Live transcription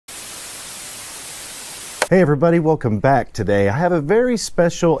Hey everybody, welcome back today. I have a very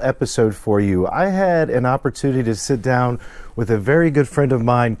special episode for you. I had an opportunity to sit down with a very good friend of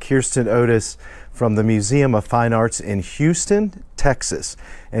mine, Kirston Otis, from the Museum of Fine Arts in Houston, Texas.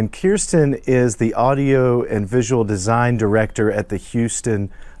 And Kirston is the audio and visual design director at the Houston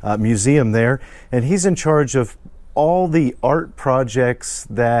Museum there. And he's in charge of all the art projects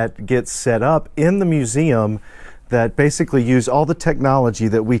that get set up in the museum that basically use all the technology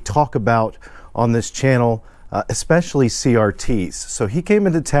that we talk about on this channel, especially CRTs. So he came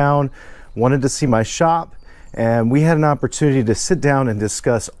into town, wanted to see my shop, and we had an opportunity to sit down and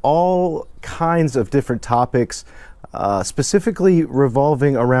discuss all kinds of different topics, specifically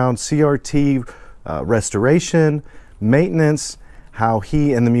revolving around CRT restoration, maintenance, how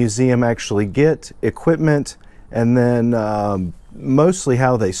he and the museum actually get equipment, and then mostly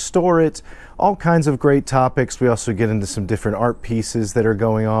how they store it. All kinds of great topics. We also get into some different art pieces that are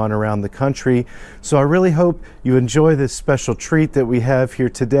going on around the country. So I really hope you enjoy this special treat that we have here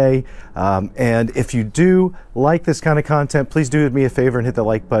today. And if you do like this kind of content, please do me a favor and hit the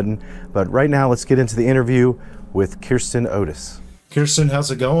like button. But right now, let's get into the interview with Kirston Otis. Kirston,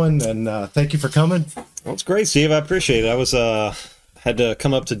 how's it going? And thank you for coming. Well, it's great, Steve. I appreciate it. I was had to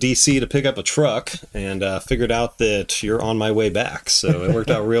come up to DC to pick up a truck and figured out that you're on my way back. So it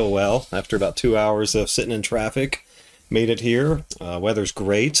worked out real well. After about 2 hours of sitting in traffic, made it here. Weather's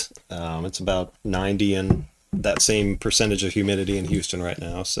great. It's about 90 and that same percentage of humidity in Houston right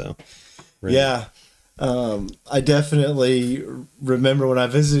now. So really. Yeah, I definitely remember when I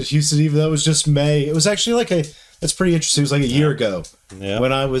visited Houston, even though it was just May. It was actually that's pretty interesting. It was like a year ago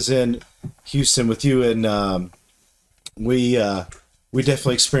when I was in Houston with you, and we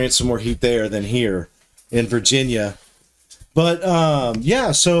definitely experienced some more heat there than here in Virginia. But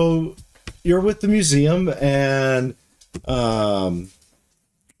yeah, so you're with the museum, and why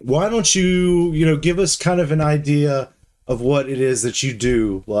don't you give us kind of an idea of what it is that you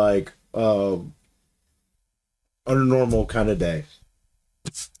do, like on a normal kind of day?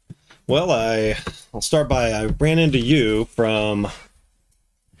 Well, I'll start by I ran into you from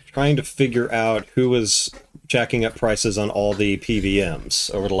trying to figure out who was jacking up prices on all the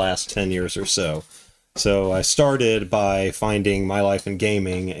PVMs over the last 10 years or so. So I started by finding My Life in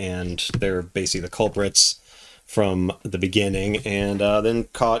Gaming, and they're basically the culprits from the beginning, and then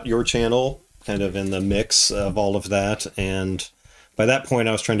caught your channel kind of in the mix of all of that. And by that point,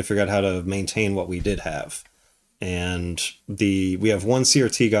 I was trying to figure out how to maintain what we did have. And we have one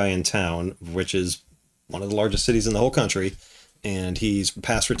CRT guy in town, which is one of the largest cities in the whole country, and he's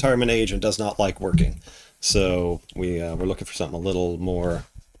past retirement age and does not like working. So we're looking for something a little more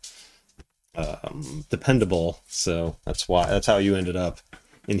dependable. So that's how you ended up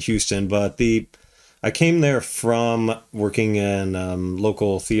in Houston. But I came there from working in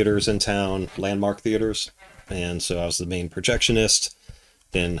local theaters in town, landmark theaters, and so I was the main projectionist.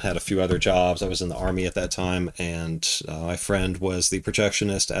 Then had a few other jobs. I was in the Army at that time, and my friend was the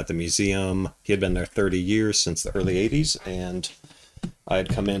projectionist at the museum. He had been there 30 years, since the early 80s, and I had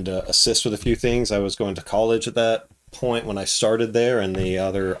come in to assist with a few things. I was going to college at that point when I started there, and the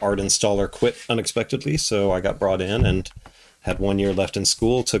other art installer quit unexpectedly, so I got brought in and had 1 year left in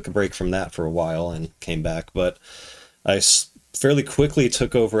school, took a break from that for a while, and came back. But I fairly quickly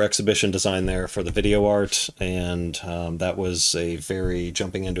took over exhibition design there for the video art, and that was a very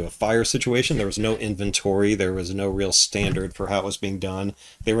jumping into a fire situation. There was no inventory. There was no real standard for how it was being done.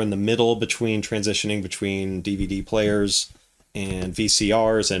 They were in the middle transitioning between DVD players and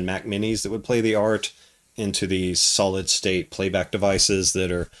VCRs and Mac Minis that would play the art into these solid state playback devices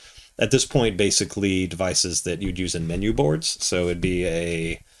that are at this point basically devices that you'd use in menu boards. So it'd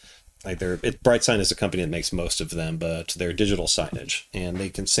be Brightsign is a company that makes most of them, but they're digital signage, and they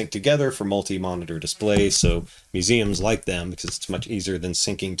can sync together for multi-monitor displays. So museums like them because it's much easier than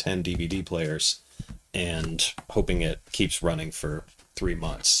syncing 10 DVD players and hoping it keeps running for 3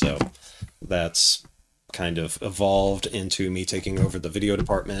 months. So that's kind of evolved into me taking over the video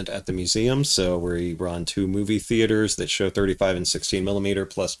department at the museum. So we run 2 movie theaters that show 35 and 16 millimeter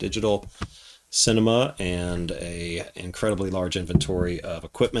plus digital cinema, and a incredibly large inventory of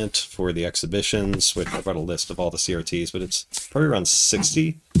equipment for the exhibitions, which I've got a list of all the CRTs, but it's probably around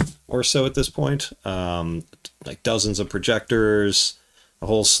 60 or so at this point. Like dozens of projectors, a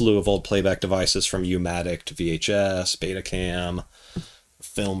whole slew of old playback devices from U-matic to VHS, Betacam,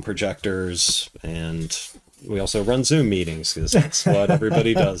 film projectors, and we also run Zoom meetings because that's what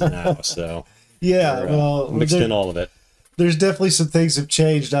everybody does now. So yeah, well, mixed in all of it. There's definitely some things have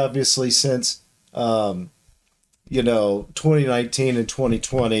changed, obviously, since 2019 and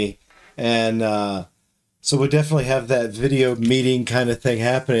 2020, and so we definitely have that video meeting kind of thing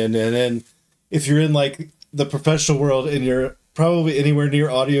happening. And then if you're in like the professional world and you're probably anywhere near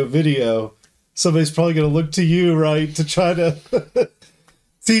audio video, somebody's probably going to look to you, right, to try to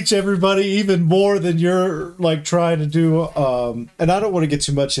teach everybody even more than you're like trying to do. And I don't want to get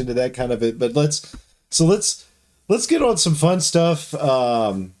too much into that kind of it, but let's get on some fun stuff.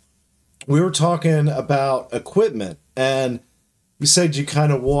 We were talking about equipment, and you said you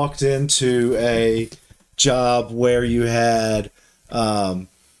kind of walked into a job where you had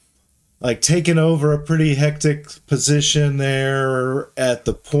like taken over a pretty hectic position there at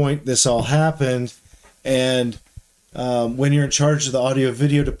the point this all happened. And when you're in charge of the audio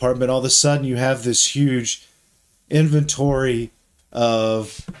video department, all of a sudden you have this huge inventory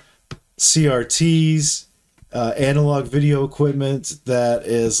of CRTs, analog video equipment that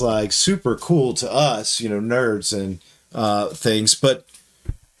is like super cool to us, you know, nerds and things. But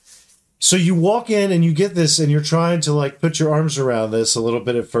so you walk in and you get this and you're trying to like put your arms around this a little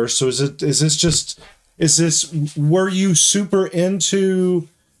bit at first. So were you super into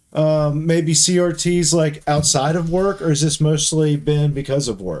maybe CRTs like outside of work, or has this mostly been because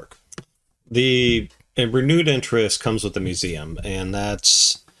of work? The renewed interest comes with the museum, and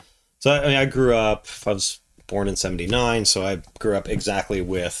that's, so I mean, I grew up, I was born in 79, so I grew up exactly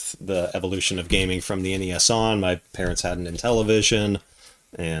with the evolution of gaming from the NES on. My parents had an Intellivision,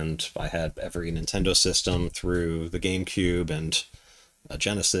 and I had every Nintendo system through the GameCube and a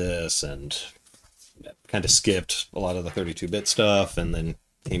Genesis, and kind of skipped a lot of the 32-bit stuff, and then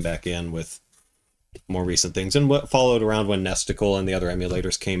came back in with more recent things. And what followed around when Nesticle and the other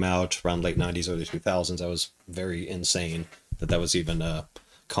emulators came out around late 90s, early 2000s, I was very insane that was even a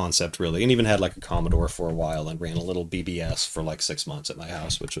concept, really. And even had like a Commodore for a while and ran a little BBS for like 6 months at my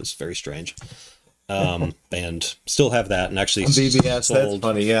house, which was very strange. And still have that, and actually BBS, sold... that's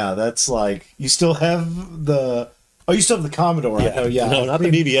funny. Yeah, that's like, you still have the... Oh, you still have the Commodore. Yeah. I know, yeah. No, not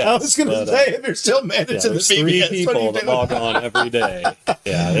the BBS. I was going to say, if you're still managing the BBS. 3 people that log on every day.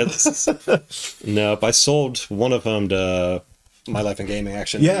 Yeah, it's... Nope, I sold one of them to My Life in Gaming,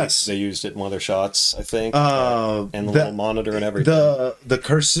 actually. Yes. They used it in one of their shots, I think. And the little monitor and everything. The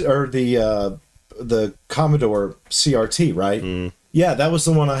Commodore CRT, right? Mm. Yeah, that was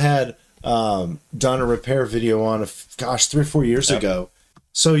the one I had done a repair video on, 3 or 4 years ago.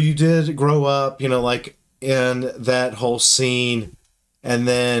 So you did grow up, you know, like in that whole scene, and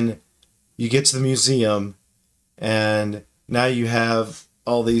then you get to the museum, and now you have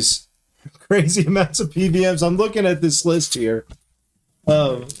all these crazy amounts of PVMs. I'm looking at this list here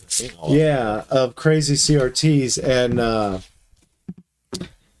of crazy CRTs, and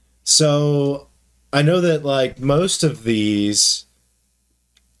so I know that like most of these,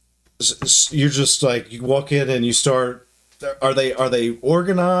 you're just like, you walk in and you start. Are they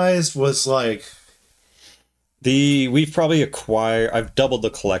organized? Was like we've probably acquired. I've doubled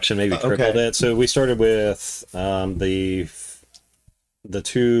the collection, maybe tripled it. So we started with the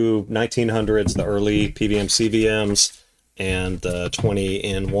two 1900s, the early PVM CVMs, and the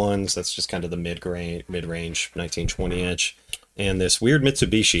 20N1s. That's just kind of the mid-range 1920 inch, and this weird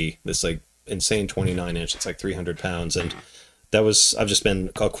Mitsubishi, this like insane 29 inch. It's like 300 pounds, and that was, I've just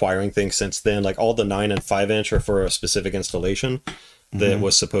been acquiring things since then. Like all the 9 and 5 inch are for a specific installation that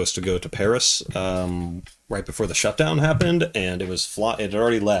was supposed to go to Paris right before the shutdown happened, and it had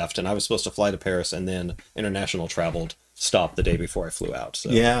already left, and I was supposed to fly to Paris, and then international traveled stopped the day before I flew out. So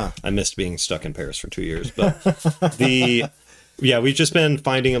yeah, I missed being stuck in Paris for 2 years. But we've just been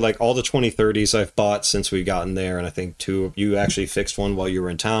finding like all the 2030s I've bought since we gotten there, and I think you actually fixed one while you were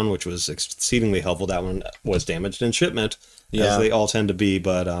in town, which was exceedingly helpful. That one was damaged in shipment, as they all tend to be,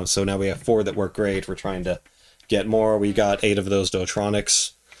 but so now we have 4 that work great. We're trying to get more. We got 8 of those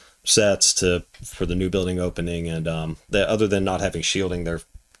Dotronix sets for the new building opening, and other than not having shielding, they're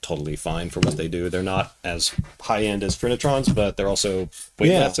totally fine for what they do. They're not as high end as Trinitrons, but they're also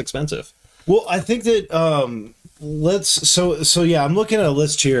way less expensive. Well, I think that I'm looking at a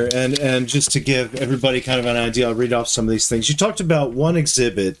list here, and just to give everybody kind of an idea, I'll read off some of these things. You talked about one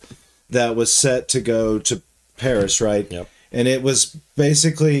exhibit that was set to go to Paris, right? Yep. And it was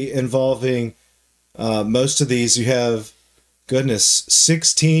basically involving most of these. You have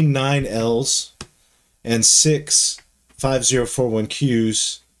 16 9Ls and 6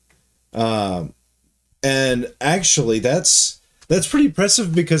 5041Qs. And actually that's pretty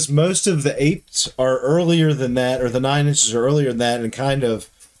impressive, because most of the 8s are earlier than that, or the 9 inches are earlier than that, and kind of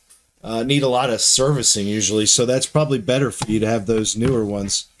need a lot of servicing usually. So that's probably better for you to have those newer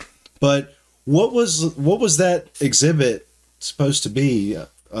ones. But what was that exhibit supposed to be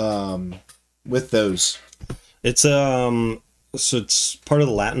with those? It's so it's part of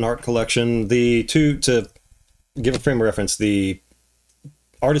the Latin art collection. To give a frame of reference, the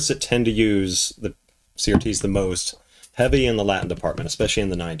artists that tend to use the CRTs the most, heavy in the Latin department, especially in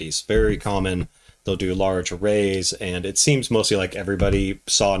the 90s. Very common. They'll do large arrays, and it seems mostly like everybody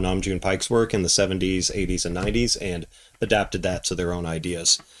saw Nam June Paik's work in the 70s, 80s, and 90s and adapted that to their own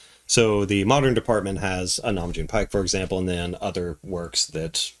ideas. So the modern department has a Nam June Paik, for example, and then other works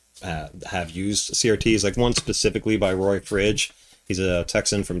that have used CRTs, like one specifically by Roy Fridge. He's a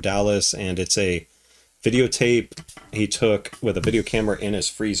Texan from Dallas, and it's a videotape he took with a video camera in his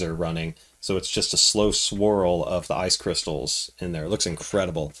freezer running. So it's just a slow swirl of the ice crystals in there. It looks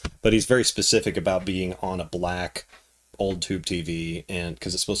incredible. But he's very specific about being on a black old tube TV, and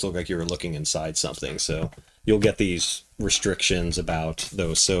because it's supposed to look like you were looking inside something. So you'll get these restrictions about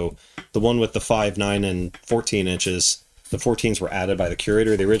those. So the one with the 5, 9, and 14 inches, the 14s were added by the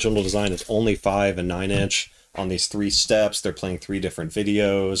curator. The original design is only 5 and 9 inch. On these 3 steps, they're playing 3 different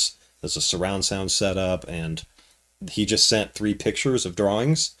videos. There's a surround sound setup, and he just sent 3 pictures of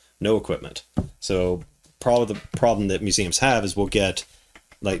drawings, no equipment. So probably the problem that museums have is we'll get,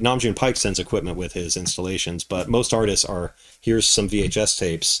 like Nam June Paik sends equipment with his installations, but most artists are, here's some VHS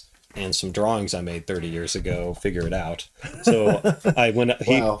tapes and some drawings I made 30 years ago, figure it out. So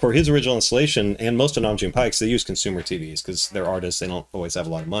for his original installation, and most of Nam June Paik's, they use consumer TVs because they're artists, they don't always have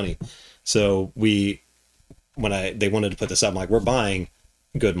a lot of money. So they wanted to put this up, I'm like, we're buying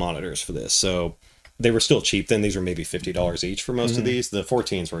good monitors for this. So they were still cheap then. These were maybe $50 each for most of these. The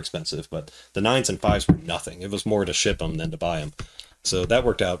 14s were expensive, but the 9s and 5s were nothing. It was more to ship them than to buy them. So that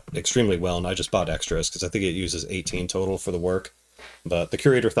worked out extremely well, and I just bought extras because I think it uses 18 total for the work. But the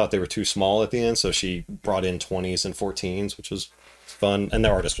curator thought they were too small at the end, so she brought in 20s and 14s, which was fun, and the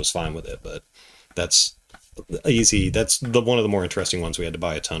artist was fine with it. But that's easy. That's one of the more interesting ones we had to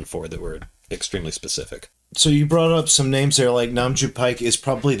buy a ton for that were extremely specific. So you brought up some names there, like Nam June Paik is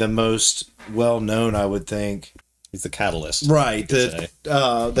probably the most well-known, I would think. He's the catalyst. Right,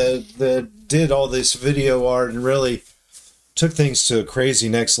 that did all this video art and really took things to a crazy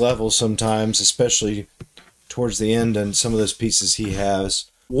next level sometimes, especially towards the end and some of those pieces he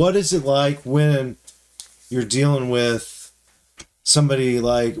has. What is it like when you're dealing with somebody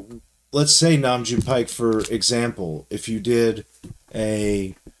like, let's say Nam June Paik, for example, if you did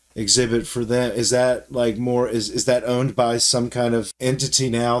a exhibit for them, is that like more, is that owned by some kind of entity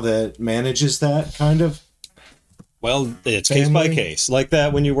now that manages that kind of? Well, it's family? Case by case. Like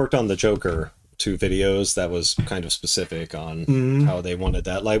that when you worked on the Joker 2 videos, that was kind of specific on how they wanted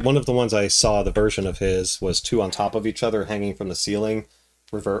that. Like one of the ones I saw, the version of his was 2 on top of each other hanging from the ceiling,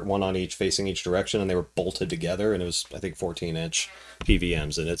 revert 1 on each facing each direction, and they were bolted together, and it was I think 14-inch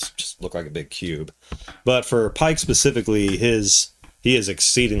PVMs, and it's just looked like a big cube. But for Paik specifically, he is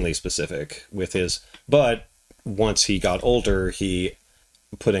exceedingly specific with his, but once he got older, he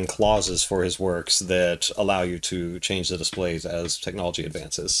put in clauses for his works that allow you to change the displays as technology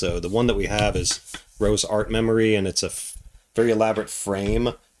advances. So the one that we have is Rose Art Memory, and it's a very elaborate frame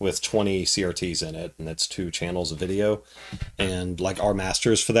with 20 CRTs in it, and it's 2 channels of video. And like our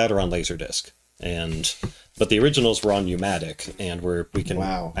masters for that are on Laserdisc. But the originals were on Pneumatic, and we can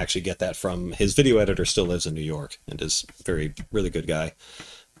actually get that from his video editor. Still lives in New York and is really good guy.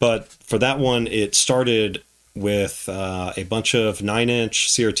 But for that one, it started with a bunch of 9-inch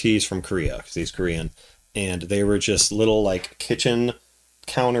CRTs from Korea, because he's Korean, and they were just little like kitchen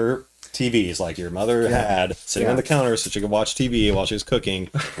counter TVs like your mother had sitting on the counter so she could watch TV while she was cooking.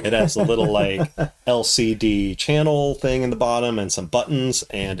 It has a little like LCD channel thing in the bottom and some buttons,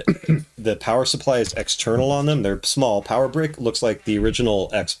 and the power supply is external on them. They're small. Power brick looks like the original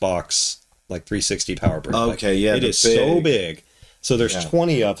Xbox like 360 power brick. Okay, yeah, it is so big. So there's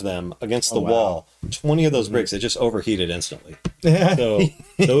 20 of them against the wall. 20 of those bricks, it just overheated instantly. So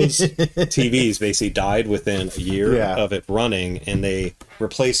those TVs basically died within a year of it running, and they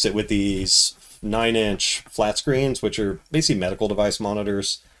replaced it with these 9-inch flat screens, which are basically medical device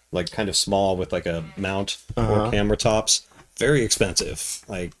monitors, like kind of small with like a mount or camera tops. Very expensive,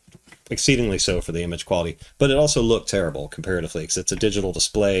 like exceedingly so for the image quality. But it also looked terrible comparatively because it's a digital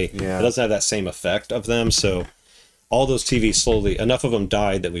display. Yeah. It doesn't have that same effect of them, so all those TVs slowly, enough of them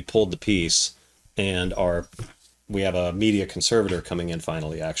died that we pulled the piece, and we have a media conservator coming in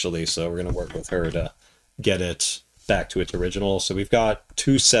finally, actually, so we're going to work with her to get it back to its original. So we've got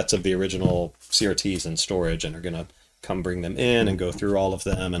 2 sets of the original CRTs in storage, and are going to come bring them in and go through all of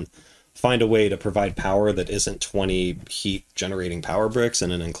them and find a way to provide power that isn't 20 heat generating power bricks in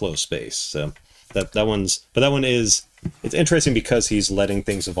an enclosed space. So that one is, it's interesting because he's letting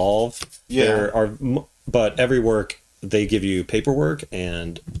things evolve. But every work, they give you paperwork,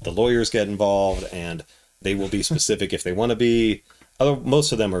 and the lawyers get involved, and they will be specific if they want to be.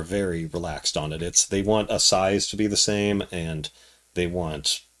 Most of them are very relaxed on it. They want a size to be the same, and they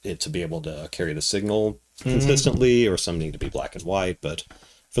want it to be able to carry the signal consistently, or some need to be black and white. But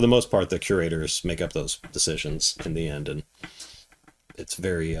for the most part, the curators make up those decisions in the end, and it's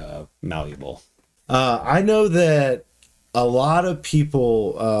very malleable. I know that a lot of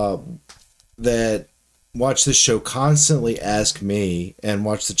people that watch this show constantly ask me, and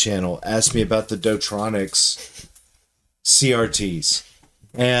watch the channel, ask me about the Dotronix CRTs.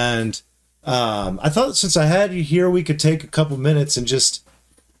 And I thought since I had you here, we could take a couple minutes and just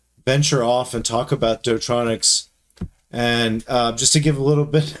venture off and talk about Dotronix. And just to give a little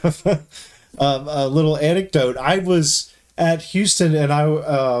bit of a little anecdote, I was at Houston, and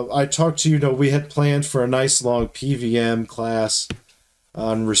I talked to you. We had planned for a nice long PVM class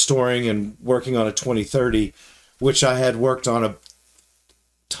on restoring and working on a 2030, which I had worked on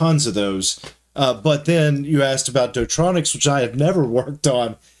tons of those. But then you asked about Dotronix, which I had never worked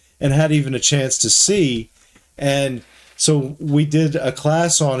on and had even a chance to see. And so we did a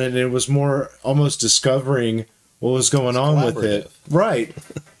class on it, and it was more almost discovering what was going on with it. Right.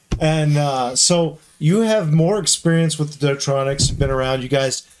 And so you have more experience with the Dotronix. You've been around. You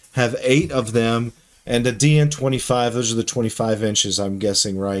guys have 8 of them. And the DN25, those are the 25 inches, I'm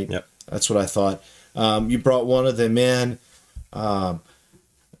guessing, right? Yep. That's what I thought. You brought one of them in. What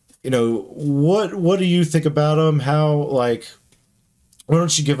do you think about them? Why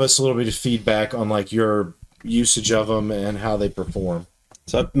don't you give us a little bit of feedback on your usage of them and how they perform?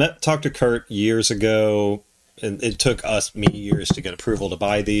 So I talked to Kurt years ago, and it took me years to get approval to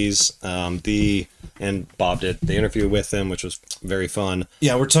buy these. And Bob did the interview with him, which was very fun.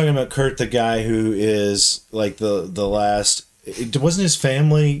 Yeah, we're talking about Kurt, the guy who is the last. Wasn't his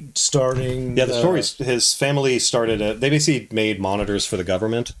family starting? Yeah, the stories. His family started. They basically made monitors for the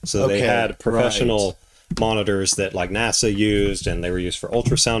government, so they had professional monitors that NASA used, and they were used for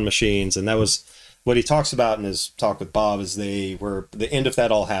ultrasound machines. And that was what he talks about in his talk with Bob. Is they were the end of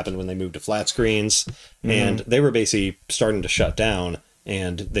that all happened when they moved to flat screens, and they were basically starting to shut down.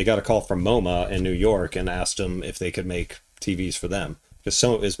 And they got a call from MoMA in New York and asked them if they could make TVs for them. Because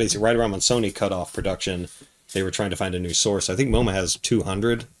it was basically right around when Sony cut off production. They were trying to find a new source. I think MoMA has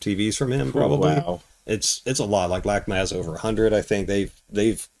 200 TVs from him, probably. Wow. It's a lot. LACMA has over 100, I think.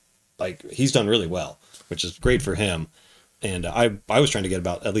 He's done really well, which is great for him. And I was trying to get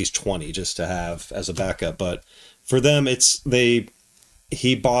about at least 20 just to have as a backup. But for them,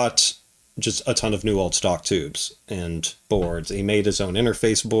 he bought just a ton of new old stock tubes and boards. He made his own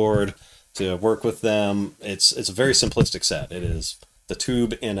interface board to work with them. It's a very simplistic set. It is the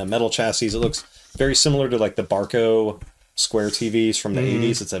tube in a metal chassis. It looks very similar to the Barco square TVs from the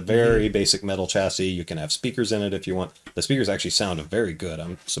 80s. It's a very basic metal chassis. You can have speakers in it if you want. The speakers actually sound very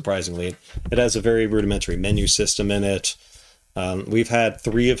good, surprisingly. It has a very rudimentary menu system in it. We've had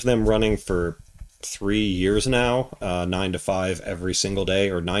 3 of them running for 3 years now, 9 to 5 every single day,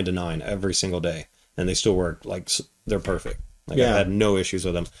 or 9 to 9 every single day, and they still work they're perfect. I had no issues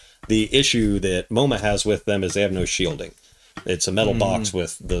with them. The issue that MoMA has with them is they have no shielding. It's a metal box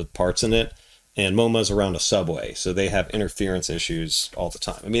with the parts in it, and MoMA's around a subway, so they have interference issues all the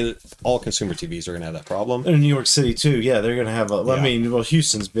time. I mean, all consumer TVs are going to have that problem. In New York City too, yeah, they're going to have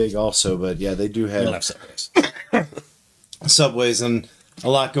Houston's big also, but yeah, they do have, They'll have subways. subways and a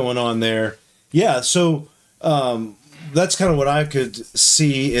lot going on there. Yeah, so that's kind of what I could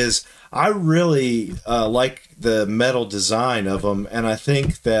see. Is I really like the metal design of them, and I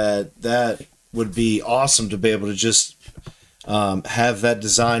think that would be awesome to be able to just have that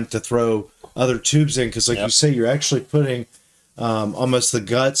design to throw other tubes in, because you say, you're actually putting almost the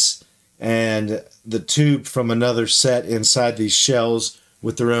guts and the tube from another set inside these shells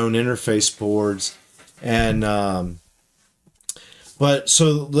with their own interface boards. And but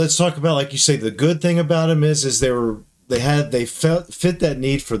so let's talk about, like you say, the good thing about them is they fit that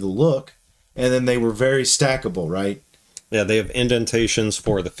need for the look, and then they were very stackable, right? Yeah, they have indentations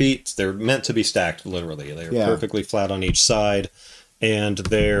for the feet. They're meant to be stacked, literally. They're perfectly flat on each side, and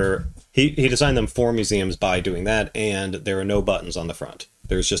he designed them for museums by doing that, and there are no buttons on the front.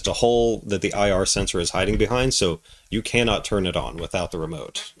 There's just a hole that the IR sensor is hiding behind, so you cannot turn it on without the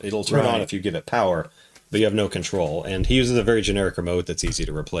remote. It'll turn on if you give it power, but you have no control. And he uses a very generic remote that's easy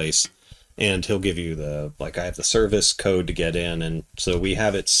to replace. And he'll give you I have the service code to get in, and so we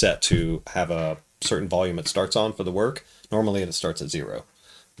have it set to have a certain volume it starts on for the work. Normally it starts at 0.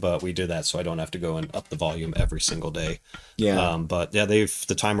 But we did that so I don't have to go and up the volume every single day. Yeah. But yeah,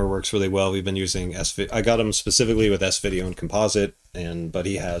 the timer works really well. We've been using I got them specifically with S-Video and composite, but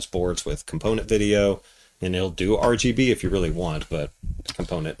he has boards with component video, and he'll do RGB if you really want, but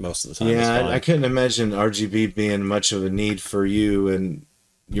component most of the time is fine. I couldn't imagine RGB being much of a need for you and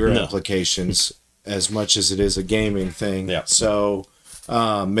your applications as much as it is a gaming thing. Yeah. So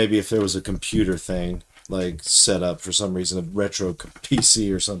Maybe if there was a computer thing like set up for some reason, a retro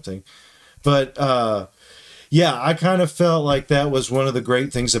PC or something. But yeah, I kind of felt like that was one of the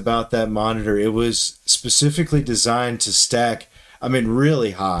great things about that monitor. It was specifically designed to stack, I mean,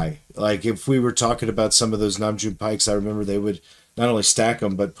 really high. Like if we were talking about some of those Namjoon Pikes, I remember they would not only stack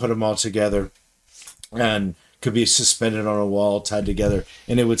them, but put them all together and could be suspended on a wall, tied together.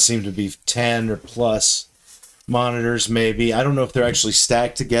 And it would seem to be 10 or plus monitors, maybe. I don't know if they're actually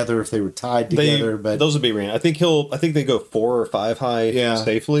stacked together, if they were tied together, but those would be I think they go 4 or 5 high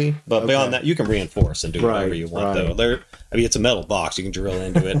safely, but beyond that you can reinforce and do whatever you want though. I mean, it's a metal box, you can drill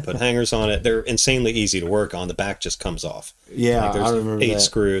into it and put hangers on it. They're insanely easy to work on. The back just comes off. Yeah, there's I remember 8 that.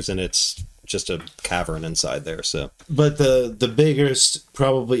 screws and it's just a cavern inside there. So but the biggest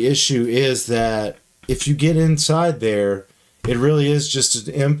probably issue is that if you get inside there, it really is just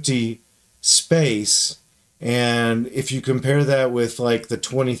an empty space. And if you compare that with like the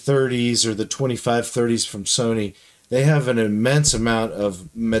 2030s or the 2530s from Sony, they have an immense amount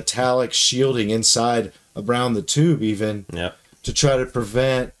of metallic shielding inside around the tube even to try to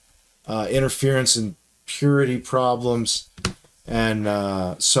prevent interference and purity problems. And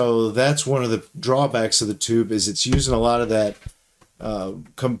so that's one of the drawbacks of the tube is it's using a lot of that.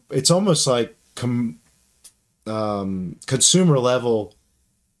 It's almost like consumer level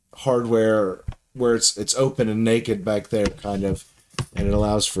hardware where it's open and naked back there, kind of, and it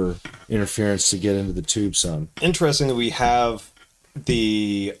allows for interference to get into the tube some. Interestingly, we have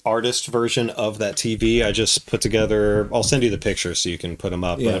the artist version of that TV. I just put together, I'll send you the pictures so you can put them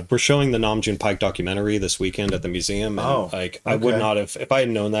up. Yeah. But we're showing the Namjoon Pike documentary this weekend at the museum. And I would not have, if I had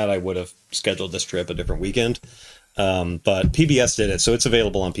known that, I would have scheduled this trip a different weekend. But PBS did it, so it's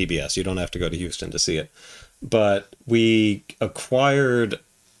available on PBS. You don't have to go to Houston to see it. But we acquired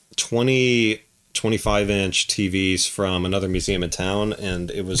 25-inch TVs from another museum in town, and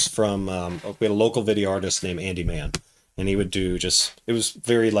it was from we had a local video artist named Andy Mann, and he would do it was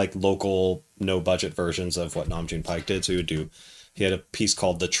very like local, no budget versions of what Namjoon Pike did. So he had a piece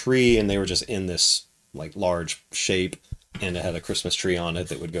called The Tree, and they were just in this like large shape, and it had a Christmas tree on it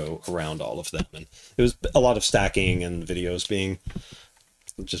that would go around all of them, and it was a lot of stacking and videos being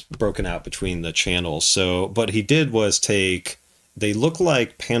just broken out between the channels. So what he did was they look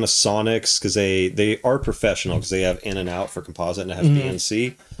like Panasonics because they are professional because they have in and out for composite and it has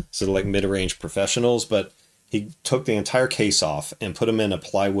BNC. So they're like mid-range professionals, but he took the entire case off and put them in a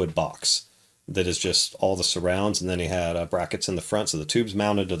plywood box that is just all the surrounds. And then he had brackets in the front. So the tube's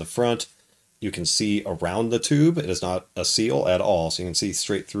mounted to the front. You can see around the tube. It is not a seal at all. So you can see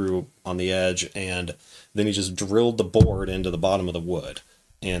straight through on the edge. And then he just drilled the board into the bottom of the wood.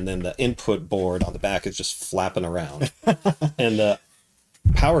 And then the input board on the back is just flapping around. And the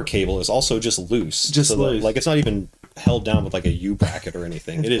power cable is also just loose. Like it's not even held down with like a U bracket or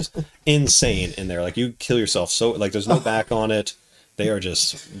anything. It is insane in there. Like you kill yourself. So like there's no back on it. They are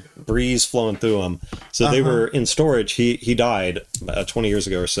just breeze flowing through them. So they were in storage. He died 20 years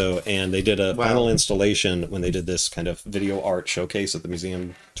ago or so. And they did a final installation when they did this kind of video art showcase at the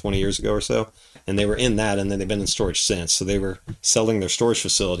museum 20 years ago or so. And they were in that, and then they've been in storage since. So they were selling their storage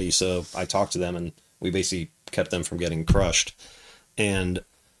facility. So I talked to them, and we basically kept them from getting crushed. And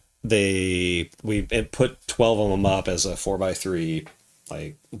we put 12 of them up as a 4x3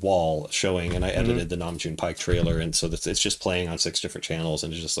 like wall showing, and I edited the Namjoon Pike trailer, and so it's just playing on 6 different channels,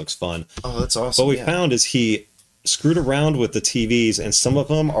 and it just looks fun. Oh, that's awesome! What we found is he screwed around with the TVs, and some of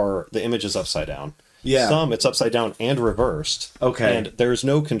them are the image is upside down. Yeah. Some it's upside down and reversed. Okay. And there's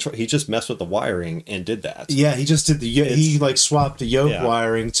no control. He just messed with the wiring and did that. Yeah, he just did he like swapped the yoke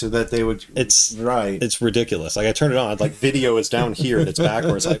wiring so that they would. It's ridiculous. Like I turned it on, like video is down here and it's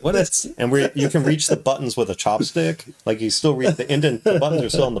backwards. Like what is? And you can reach the buttons with a chopstick. Like you still reach the the buttons are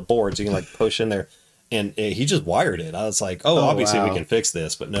still on the board, so you can like push in there. And he just wired it. I was like, obviously we can fix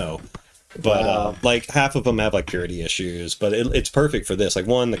this, but no. But like half of them have like purity issues, but it's perfect for this. Like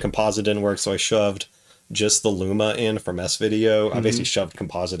one, the composite didn't work, so I shoved just the Luma in from S-Video. I basically shoved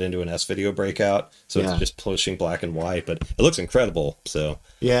composite into an S-Video breakout, so it's just pushing black and white, but it looks incredible. So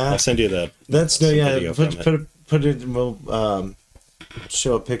I'll send you the video put it. We'll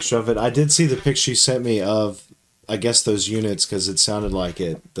show a picture of it. I did see the picture you sent me of, I guess those units because it sounded like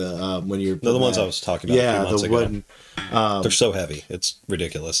it. When you're the ones I was talking about. Yeah, the wooden. They're so heavy, it's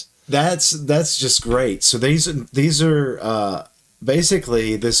ridiculous. That's just great. So these are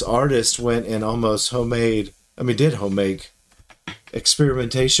basically this artist went and almost did homemade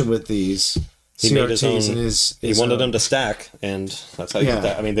experimentation with these CRTs. He wanted them to stack, and that's how you did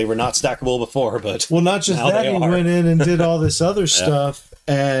that. I mean, they were not stackable before, but not just that, he went in and did all this other stuff,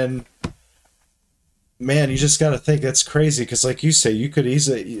 and man, you just got to think that's crazy because, like you say, you could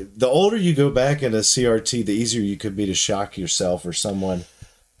easily, the older you go back in a CRT, the easier you could be to shock yourself or someone.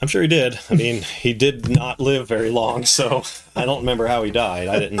 I'm sure he did. I mean, he did not live very long, so I don't remember how he died.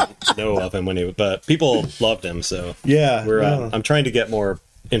 I didn't know of him when he, but people loved him. So yeah, I'm trying to get more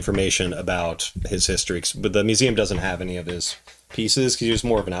information about his history, but the museum doesn't have any of his pieces because he was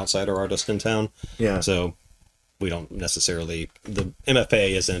more of an outsider artist in town. Yeah. So we don't necessarily, the MFA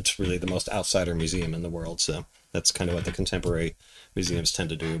isn't really the most outsider museum in the world. So that's kind of what the contemporary museums tend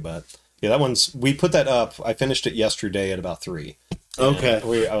to do. But yeah, that one's, we put that up. I finished it yesterday at about 3. Okay.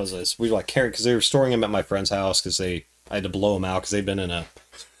 We were like carrying, because they were storing them at my friend's house because I had to blow them out because they've been in a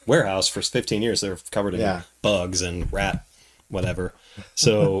warehouse for 15 years. They're covered in bugs and rat whatever.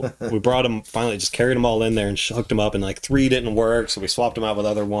 So we brought them, finally just carried them all in there and hooked them up, and like 3 didn't work. So we swapped them out with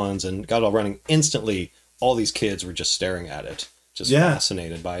other ones and got it all running. Instantly, all these kids were just staring at it, just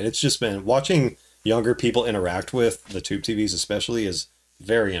fascinated by it. It's just been, watching younger people interact with the tube TVs especially is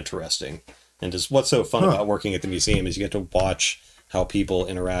very interesting. And just what's so fun about working at the museum is you get to watch how people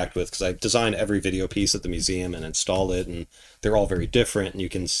interact with, because I design every video piece at the museum and install it, and they're all very different, and you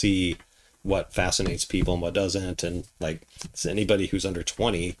can see what fascinates people and what doesn't. And like, anybody who's under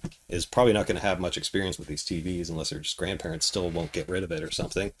 20 is probably not going to have much experience with these TVs unless their just grandparents still won't get rid of it or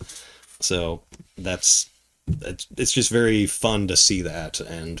something. So it's just very fun to see that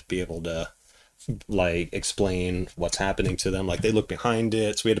and be able to like explain what's happening to them. Like, they look behind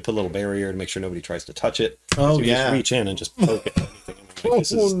it, so we had to put a little barrier to make sure nobody tries to touch it. Oh, so you just reach in and just poke it. Like,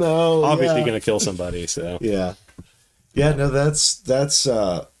 this is obviously going to kill somebody. So yeah, no,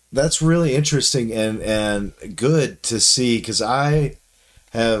 that's really interesting and good to see, because I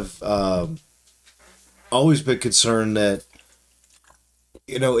have always been concerned that,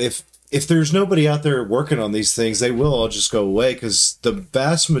 you know, if there's nobody out there working on these things, they will all just go away, because the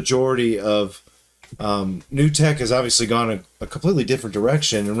vast majority of new tech has obviously gone a completely different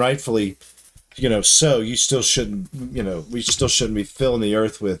direction, and rightfully, you know, so we still shouldn't be filling the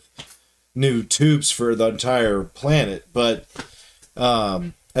earth with new tubes for the entire planet. But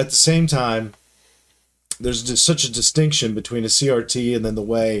at the same time, there's just such a distinction between a CRT and then the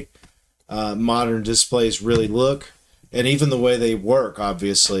way modern displays really look, and even the way they work,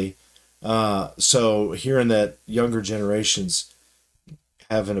 obviously. So hearing that younger generations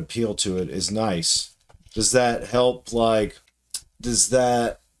have an appeal to it is nice. Does that help? Like, does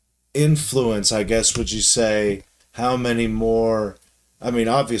that influence, I guess, would you say, how many more, I mean,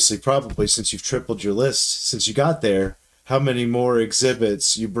 obviously, probably, since you've tripled your list since you got there, how many more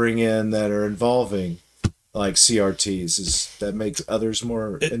exhibits you bring in that are involving like CRTs? Is that makes others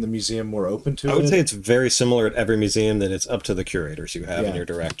more in the museum more open to it? I would say it's very similar at every museum, that it's up to the curators you have and your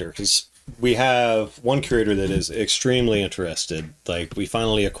director. Because we have one curator that is extremely interested. Like, we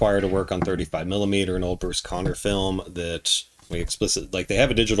finally acquired a work on 35mm, an old Bruce Conner film that we like, they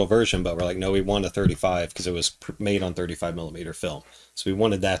have a digital version, but we're like, no, we want a 35 because it was made on 35mm film. So we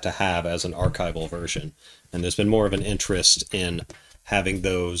wanted that to have as an archival version. And there's been more of an interest in having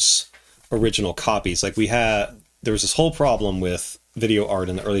those original copies. Like, there was this whole problem with video art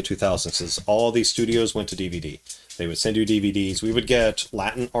in the early 2000s, is all these studios went to DVD. They would send you DVDs. We would get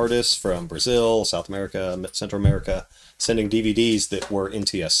Latin artists from Brazil, South America, Central America, sending DVDs that were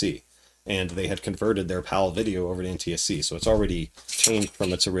NTSC. And they had converted their PAL video over to NTSC. So it's already changed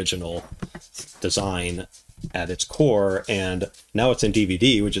from its original design at its core, and now it's in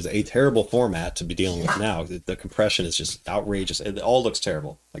DVD, which is a terrible format to be dealing with now. The compression is just outrageous. It all looks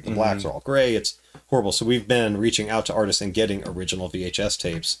terrible. Like, the blacks are all gray. It's horrible. So we've been reaching out to artists and getting original VHS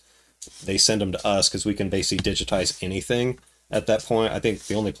tapes. They send them to us because we can basically digitize anything at that point. I think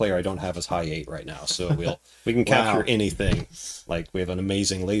the only player I don't have is High 8 right now. So we can capture anything. Like, we have an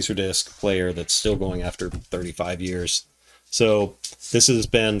amazing Laserdisc player that's still going after 35 years. So this has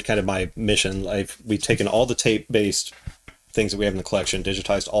been kind of my mission. We've taken all the tape-based things that we have in the collection,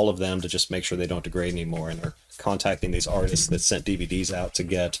 digitized all of them to just make sure they don't degrade anymore, and are contacting these artists that sent DVDs out to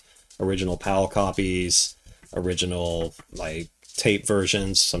get original PAL copies, original like tape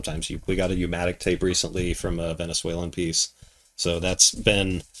versions. Sometimes we got a U-matic tape recently from a Venezuelan piece. So that's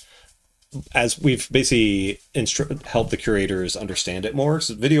been, as we've basically helped the curators understand it more.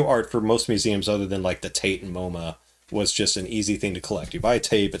 So video art for most museums, other than like the Tate and MoMA, was just an easy thing to collect. You buy a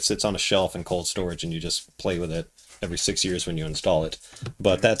tape, it sits on a shelf in cold storage, and you just play with it every 6 years when you install it.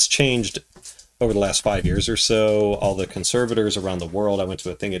 But that's changed over the last 5 years or so. All the conservators around the world, I went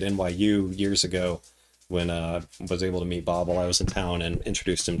to a thing at NYU years ago when I was able to meet Bob while I was in town and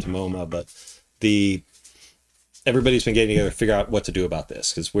introduced him to MoMA. But everybody's been getting together to figure out what to do about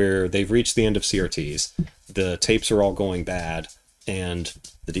this, because they've reached the end of CRTs. The tapes are all going bad, and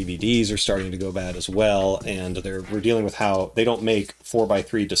The DVDs are starting to go bad as well, and we're dealing with how they don't make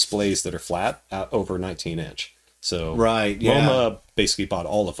 4x3 displays that are flat over 19-inch. So right, yeah. MoMA basically bought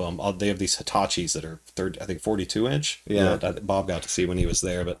all of them. They have these Hitachis that are 42-inch. Yeah, that Bob got to see when he was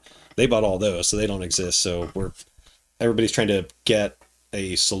there, but they bought all those, so they don't exist. So everybody's trying to get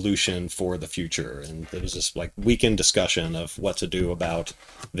a solution for the future, and there was this like weekend discussion of what to do about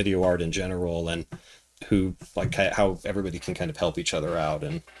video art in general, and how everybody can kind of help each other out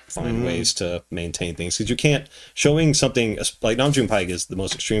and find ways to maintain things, because you can't showing something like Namjoon Paik is the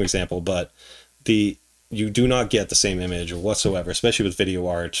most extreme example, but you do not get the same image whatsoever, especially with video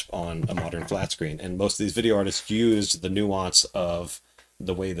art on a modern flat screen. And most of these video artists used the nuance of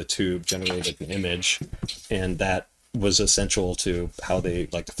the way the tube generated the image, and that was essential to how they,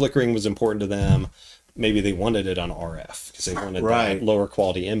 like, the flickering was important to them. Maybe they wanted it on RF because they wanted that lower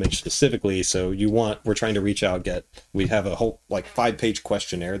quality image specifically. So we're trying to reach out, we have a whole like 5-page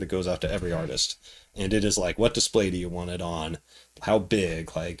questionnaire that goes out to every artist. And it is like, what display do you want it on? How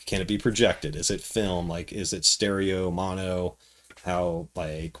big? Like, can it be projected? Is it film? Like, is it stereo, mono? How,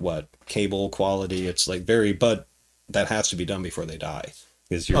 like, what cable quality? It's like but that has to be done before they die.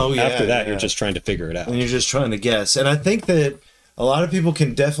 Because after that, you're just trying to figure it out. And you're just trying to guess. And I think that a lot of people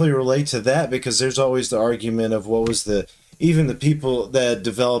can definitely relate to that, because there's always the argument of what was even the people that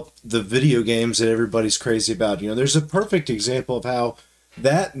developed the video games that everybody's crazy about. You know, there's a perfect example of how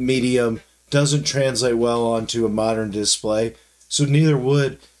that medium doesn't translate well onto a modern display. So neither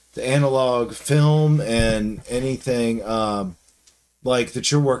would the analog film and anything like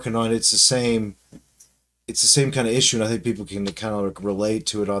that you're working on. It's the same kind of issue, and I think people can kind of relate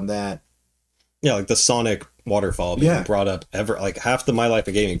to it on that. Yeah, like the Sonic waterfall being brought up like half the My Life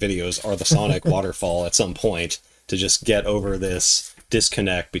of Gaming videos are the Sonic waterfall at some point, to just get over this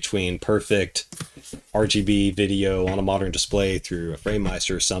disconnect between perfect RGB video on a modern display through a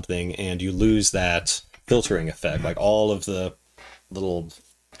FrameMeister or something, and you lose that filtering effect, like all of the little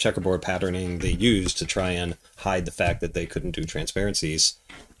checkerboard patterning they used to try and hide the fact that they couldn't do transparencies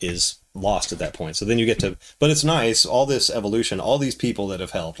is lost at that point. So then you get to, but it's nice, all this evolution, all these people that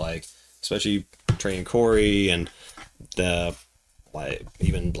have helped, like especially Trey and Corey, and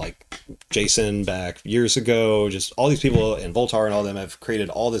even Jason back years ago, just all these people, and Voltar and all them have created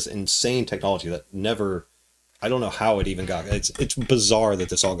all this insane technology that I don't know how it even got, it's bizarre that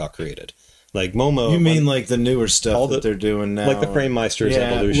this all got created. Like MoMA. You mean like the newer stuff that they're doing now? Like the FrameMeister's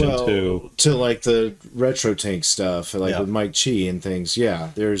evolution to like the RetroTink stuff, like with Mike Chi and things. Yeah,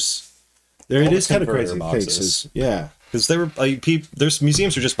 it is kind of crazy cases. Yeah. Because there's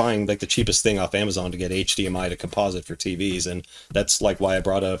museums are just buying like the cheapest thing off Amazon to get HDMI to composite for TVs, and that's like why I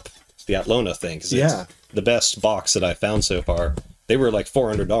brought up the Atlona thing, because it's the best box that I found so far. They were like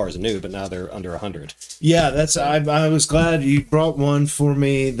 $400 new, but now they're under $100. Yeah, I was glad you brought one for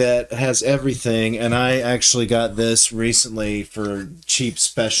me that has everything, and I actually got this recently for cheap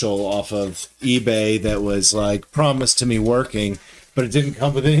special off of eBay that was like promised to me working, but it didn't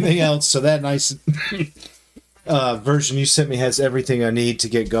come with anything else. So that nice version you sent me has everything I need to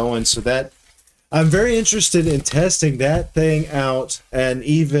get going. So that I'm very interested in testing that thing out, and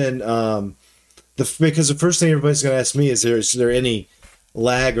even because the first thing everybody's going to ask me is there any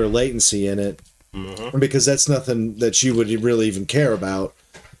lag or latency in it? Mm-hmm. Because that's nothing that you would really even care about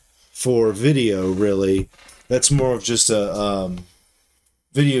for video, really. That's more of just a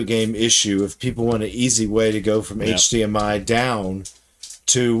video game issue. If people want an easy way to go from HDMI down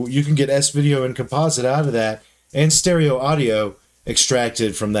to, you can get S-video and composite out of that, and stereo audio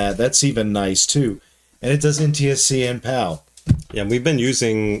extracted from that. That's even nice, too. And it does NTSC and PAL. Yeah, we've been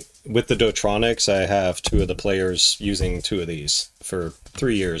using... With the Dotronix, I have 2 of the players using 2 of these for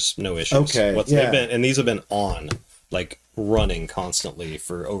 3 years, no issues. Okay, and these have been on, like, running constantly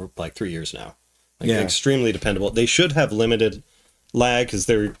for over, like, 3 years now. Like, extremely dependable. They should have limited lag, because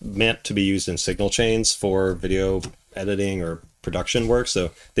they're meant to be used in signal chains for video editing or production work, so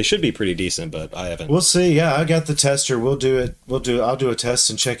they should be pretty decent, but I haven't. We'll see. Yeah, I got the tester. I'll do a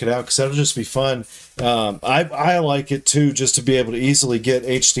test and check it out, because that'll just be fun. I like it too, just to be able to easily get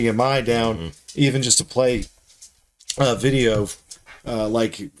HDMI down, even just to play video,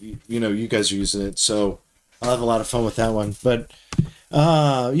 like you guys are using it. So I'll have a lot of fun with that one. But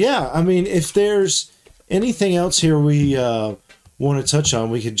I mean, if there's anything else here we want to touch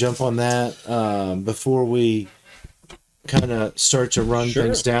on, we could jump on that before we kind of start to run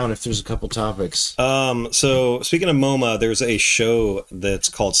things down, if there's a couple topics. So speaking of MoMA, there's a show that's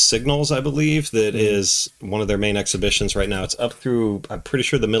called Signals, I believe, that is one of their main exhibitions right now. It's up through, I'm pretty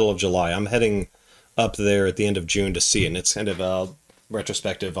sure, the middle of July. I'm heading up there at the end of June to see it, and it's kind of a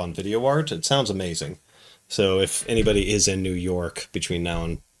retrospective on video art. It sounds amazing. So if anybody is in New York between now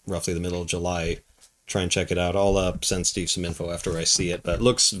and roughly the middle of July, try and check it out. I'll send Steve some info after I see it, but it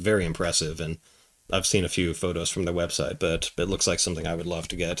looks very impressive, and I've seen a few photos from their website, but it looks like something I would love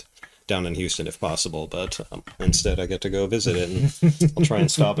to get down in Houston if possible, but instead I get to go visit it, and I'll try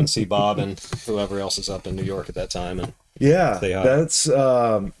and stop and see Bob and whoever else is up in New York at that time, and say hi. That's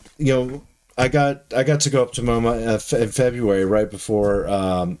I got to go up to MoMA in February, right before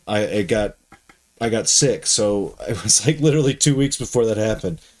I got sick, so it was like literally 2 weeks before that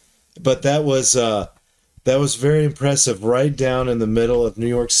happened. But that was very impressive, right down in the middle of New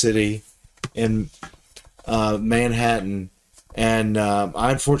York City, in Manhattan. And I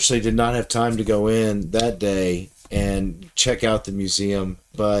unfortunately did not have time to go in that day and check out the museum,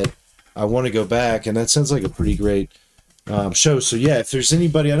 but I want to go back, and that sounds like a pretty great show. So yeah, if there's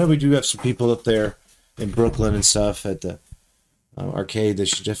anybody, I know we do have some people up there in Brooklyn and stuff at the arcade, they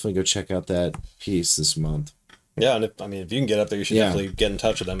should definitely go check out that piece this month. Yeah, and if you can get up there, you should definitely get in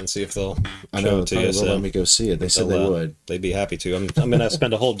touch with them and see if they'll show it to you. They'll let me go see it. They said they would. They'd be happy to. I'm going to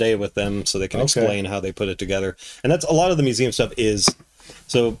spend a whole day with them so they can explain how they put it together. And that's a lot of the museum stuff is.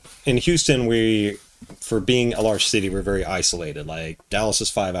 So in Houston, for being a large city, we're very isolated. Like Dallas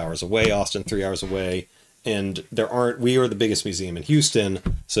is 5 hours away, Austin 3 hours away, and we are the biggest museum in Houston,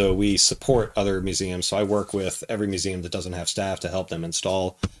 so we support other museums. So I work with every museum that doesn't have staff to help them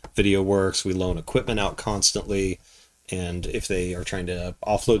install video works. We loan equipment out constantly, and if they are trying to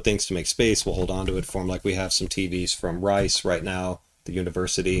offload things to make space, we'll hold on to it for them. Like we have some TVs from Rice right now, the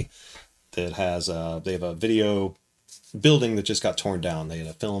university, that has they have a video building that just got torn down. They had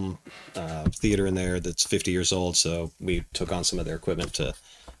a film theater in there that's 50 years old, so we took on some of their equipment to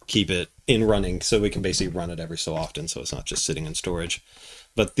keep it in running, so we can basically run it every so often, so it's not just sitting in storage.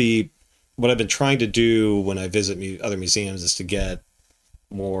 But what I've been trying to do when I visit other museums is to get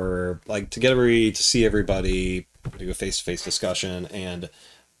more, like, to see everybody, do a face-to-face discussion, and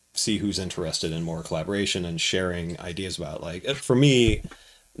see who's interested in more collaboration and sharing ideas about, like, for me,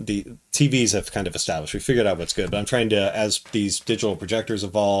 the TVs have kind of established, we figured out what's good, but I'm trying to, as these digital projectors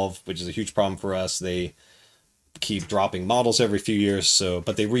evolve, which is a huge problem for us, they keep dropping models every few years,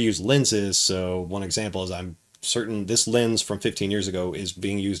 but they reuse lenses. So one example is I'm certain this lens from 15 years ago is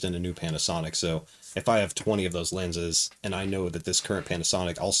being used in a new Panasonic. So if I have 20 of those lenses and I know that this current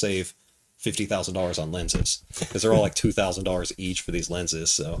Panasonic, I'll save $50,000 on lenses because they're all like $2,000 each for these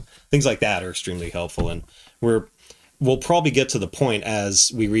lenses. So things like that are extremely helpful. And we'll probably get to the point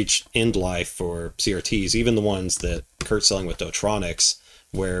as we reach end life for CRTs, even the ones that Kurt's selling with Dotronix,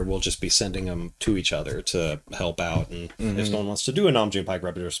 where we'll just be sending them to each other to help out. And if someone wants to do a Nam June Paik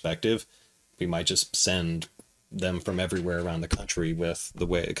retrospective, we might just send them from everywhere around the country with the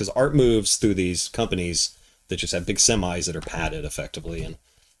way, because art moves through these companies that just have big semis that are padded effectively. And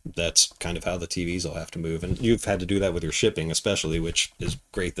that's kind of how the TVs will have to move. And you've had to do that with your shipping, especially, which is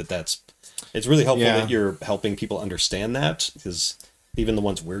great it's really helpful that you're helping people understand that, because even the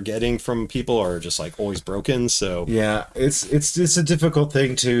ones we're getting from people are just like always broken. So yeah, it's a difficult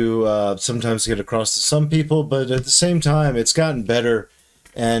thing to sometimes get across to some people, but at the same time, it's gotten better.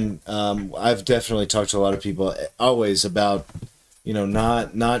 And I've definitely talked to a lot of people always about,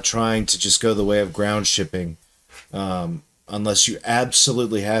 not trying to just go the way of ground shipping, unless you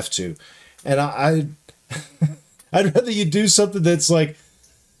absolutely have to. And I'd rather you do something that's like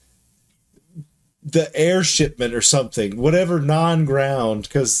the air shipment or something, whatever non-ground,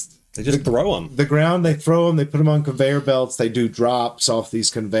 because they just throw them. The ground, they throw them, they put them on conveyor belts, they do drops off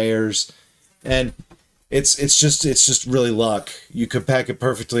these conveyors, and it's just really luck. You could pack it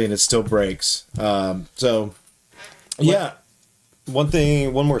perfectly and it still breaks. So yeah.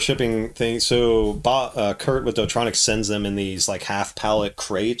 One more shipping thing. So Kurt with Dotronix sends them in these like half pallet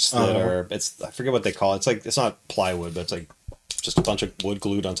crates that are, I forget what they call it. It's not plywood, but it's like just a bunch of wood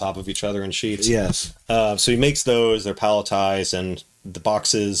glued on top of each other in sheets. Yes. So he makes those, they're palletized, and the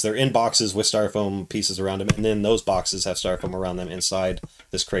boxes, they're in boxes with styrofoam pieces around them, and then those boxes have styrofoam around them inside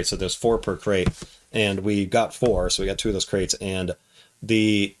this crate. So there's 4 per crate, and we got 4, so we got 2 of those crates, and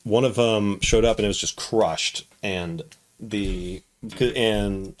one of them showed up and it was just crushed, and I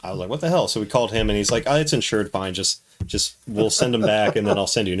was like, what the hell? So we called him and he's like, it's insured, fine, just we'll send them back and then I'll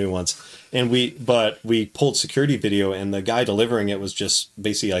send you new ones. And we pulled security video, and the guy delivering it was just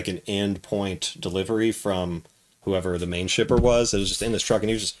basically like an end point delivery from whoever the main shipper was. It was just in this truck, and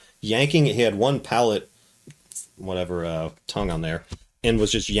he was just yanking it. He had one pallet, tongue on there, and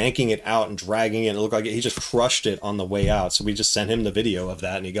was just yanking it out and dragging it. It looked like he just crushed it on the way out. So we just sent him the video of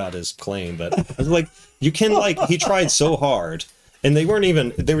that, and he got his claim. But I was like, you can, like, he tried so hard. And they weren't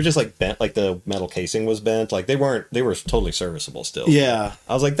even, they were just like bent, like the metal casing was bent. Like they were totally serviceable still. Yeah.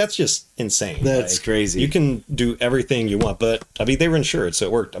 I was like, that's just insane. That's like, crazy. You can do everything you want, but I mean, they were insured, so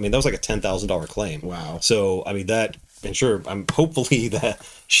it worked. I mean, that was like a $10,000 claim. Wow. So, I mean, that insured, hopefully the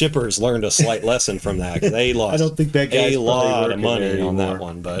shippers learned a slight lesson from that. 'Cause they lost I don't think that guy's a lot of working money there on that anymore.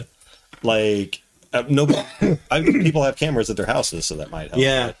 one, but like, nobody, people have cameras at their houses, so that might help.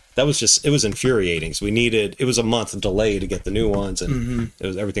 Yeah. But that was just, it was infuriating. So it was a month delay to get the new ones, and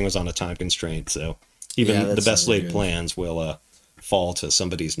everything was on a time constraint. So even the best laid plans will fall to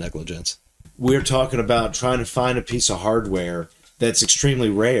somebody's negligence. We're talking about trying to find a piece of hardware that's extremely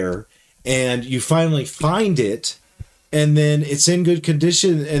rare, and you finally find it, and then it's in good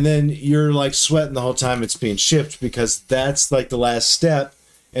condition, and then you're like sweating the whole time it's being shipped, because that's like the last step.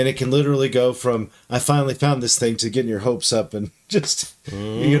 And it can literally go from, I finally found this thing, to getting your hopes up and just,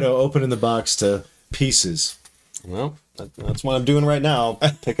 opening the box to pieces. Well, that's what I'm doing right now.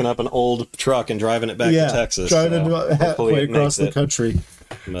 Picking up an old truck and driving it back to Texas. Driving it halfway across the country.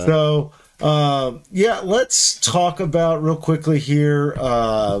 But, So, let's talk about real quickly here,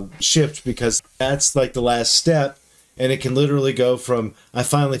 shipped, because that's like the last step. And it can literally go from, I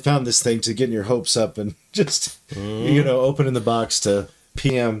finally found this thing, to getting your hopes up and just, opening the box to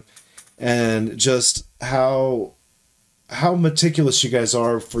PM, and just how meticulous you guys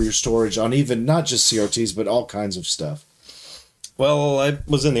are for your storage on even not just CRTs, but all kinds of stuff. Well, I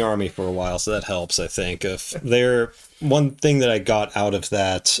was in the Army for a while, so that helps, I think. One thing that I got out of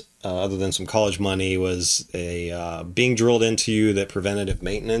that, other than some college money, was being drilled into you that preventative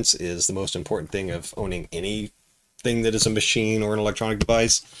maintenance is the most important thing of owning anything that is a machine or an electronic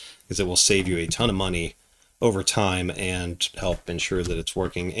device, because it will save you a ton of money over time and help ensure that it's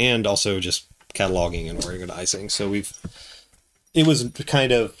working, and also just cataloging and organizing. So we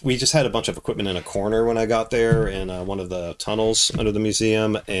just had a bunch of equipment in a corner when I got there in one of the tunnels under the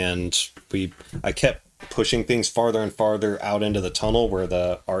museum, and I kept pushing things farther and farther out into the tunnel where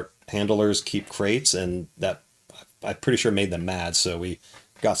the art handlers keep crates, and that I'm pretty sure made them mad. So we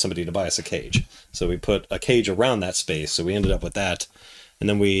got somebody to buy us a cage. So we put a cage around that space. So we ended up with that. And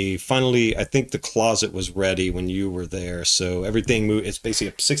then we finally, I think the closet was ready when you were there. So everything moved. It's basically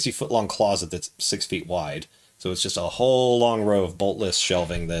a 60-foot long closet that's 6 feet wide. So it's just a whole long row of boltless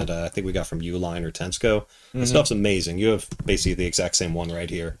shelving that I think we got from Uline or Tensco. The stuff's amazing. You have basically the exact same one right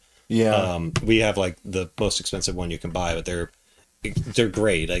here. Yeah. We have like the most expensive one you can buy, but they're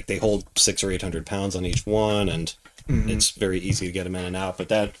great. Like they hold 600 or 800 pounds on each one, and it's very easy to get them in and out.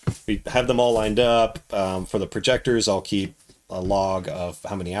 But we have them all lined up. For the projectors, I'll keep a log of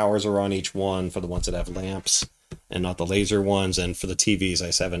how many hours are on each one for the ones that have lamps and not the laser ones. And for the TVs, I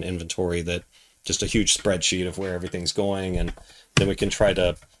just have an inventory, that just a huge spreadsheet of where everything's going, and then we can try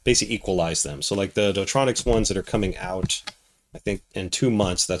to basically equalize them. So like the Dotronix ones that are coming out, I think in 2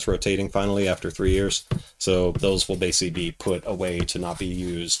 months, that's rotating finally after 3 years. So those will basically be put away to not be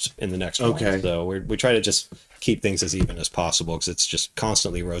used in the next one. So we try to just keep things as even as possible, because it's just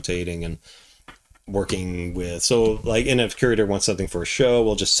constantly rotating and working with. So like, and if curator wants something for a show,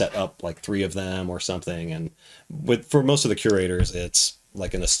 we'll just set up like 3 of them or something. And for most of the curators, it's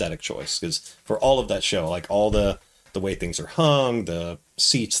like an aesthetic choice, because for all of that show, like all the way things are hung, the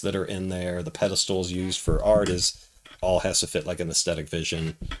seats that are in there, the pedestals used for art, all has to fit like an aesthetic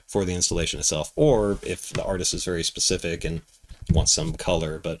vision for the installation itself, or if the artist is very specific and wants some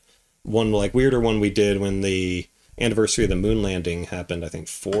color. But one like weirder one we did when the anniversary of the moon landing happened, I think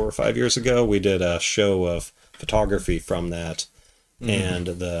 4 or 5 years ago, we did a show of photography from that. And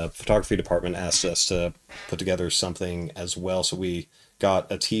the photography department asked us to put together something as well. So we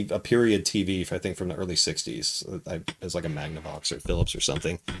got a period TV, I think from the early 60s. It's like a Magnavox or Philips or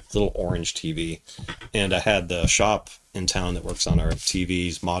something. It's a little orange TV. And I had the shop in town that works on our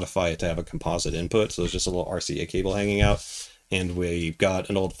TVs modify it to have a composite input. So it's just a little RCA cable hanging out. And we got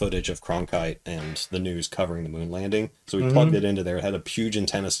an old footage of Cronkite and the news covering the moon landing. So we plugged it into there. It had a huge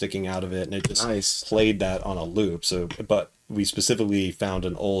antenna sticking out of it, and it just played that on a loop. So, but we specifically found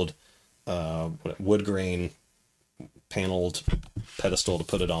an old wood grain paneled pedestal to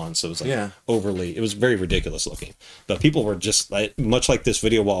put it on. So it was like it was very ridiculous looking. But people were just like, much like this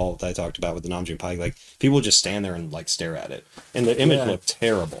video wall that I talked about with the Namjoon Pi, like people would just stand there and like stare at it. And the image looked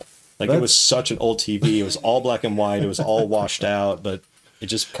terrible. Like it was such an old TV. It was all black and white. It was all washed out, but it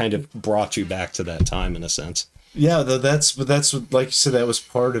just kind of brought you back to that time in a sense. Yeah, that's what, like you said, that was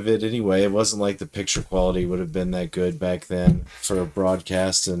part of it anyway. It wasn't like the picture quality would have been that good back then for a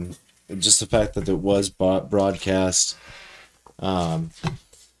broadcast, and just the fact that it was broadcast.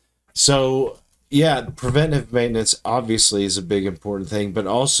 So yeah, preventive maintenance obviously is a big important thing, but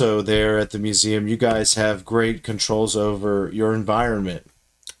also there at the museum, you guys have great controls over your environment.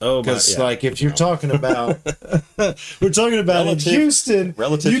 Oh, Because, yeah, like, if you're talking about, we're talking about in Houston,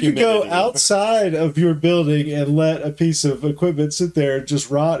 you could go outside of your building and let a piece of equipment sit there and just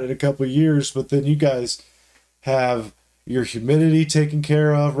rot in a couple of years, but then you guys have your humidity taken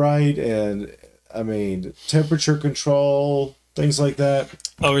care of, right? And, I mean, temperature control, things like that.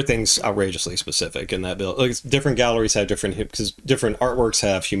 Everything's outrageously specific in that build. Like, different galleries have different, because different artworks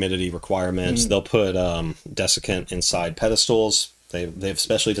have humidity requirements. They'll put desiccant inside pedestals. They have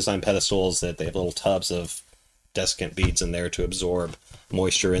specially designed pedestals that they have little tubs of desiccant beads in there to absorb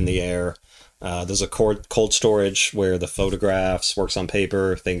moisture in the air. There's a cold storage where the photographs, works on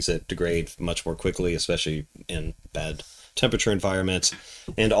paper, things that degrade much more quickly, especially in bad temperature environments.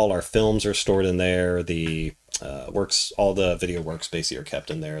 And all our films are stored in there. The all the video works basically are kept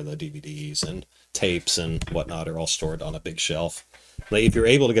in there. The DVDs and tapes and whatnot are all stored on a big shelf. Like, if you're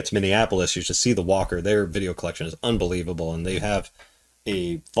able to get to Minneapolis, you should see the Walker. Their video collection is unbelievable, and they have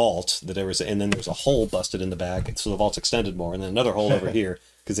a vault and then there's a hole busted in the back, so the vault's extended more, and then another hole over here,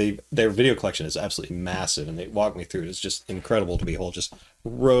 because their video collection is absolutely massive, and they walk me through it. It's just incredible to behold. Just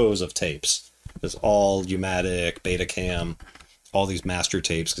rows of tapes. It's all U-matic, Betacam, all these master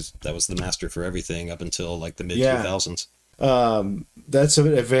tapes, because that was the master for everything up until like the mid 2000s. That's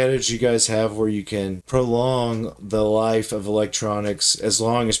an advantage you guys have, where you can prolong the life of electronics as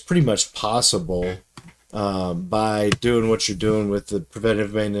long as pretty much possible by doing what you're doing with the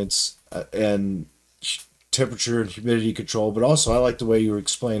preventive maintenance and temperature and humidity control. But also, I like the way you were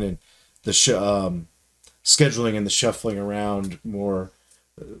explaining the scheduling and the shuffling around, more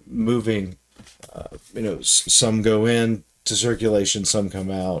moving. Some go in to circulation, some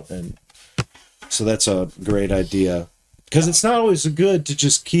come out, and so that's a great idea. Because it's not always good to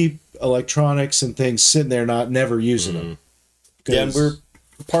just keep electronics and things sitting there, never using them. Yeah,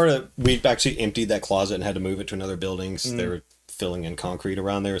 and we've actually emptied that closet and had to move it to another building. So they were filling in concrete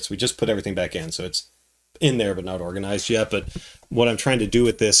around there. So we just put everything back in. So it's in there, but not organized yet. But what I'm trying to do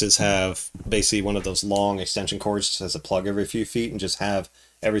with this is have basically one of those long extension cords that has a plug every few feet, and just have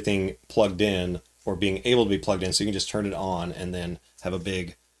everything plugged in, or being able to be plugged in. So you can just turn it on and then have a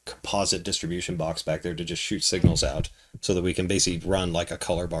big composite distribution box back there to just shoot signals out, so that we can basically run like a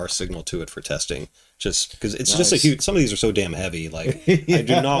color bar signal to it for testing, just because it's just a huge, some of these are so damn heavy, like I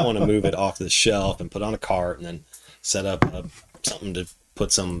do not want to move it off the shelf and put on a cart and then set up something to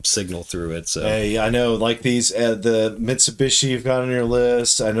put some signal through it. So hey, I know, like these the Mitsubishi you've got on your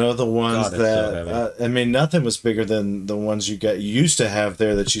list. I know the ones that I mean, nothing was bigger than the ones you used to have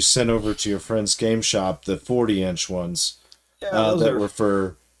there that you sent over to your friend's game shop, the 40-inch ones. Were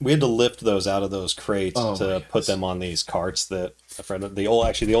for. We had to lift those out of those crates to put them on these carts that a friend of the old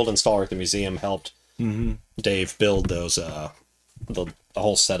installer at the museum helped Dave build those the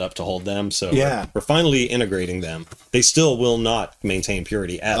whole setup to hold them. So we're finally integrating them. They still will not maintain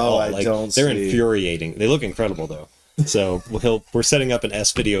purity at all. They're infuriating. They look incredible though. So we're setting up an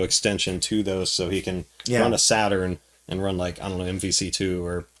S-Video extension to those, so he can run a Saturn and run, like, I don't know, MVC2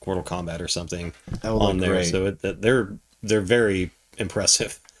 or Mortal Kombat or something on there. Great. So they're very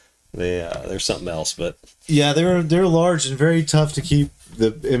impressive. They're something else. But yeah, they're large and very tough to keep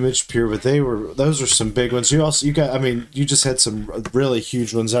the image pure. But those were some big ones. You just had some really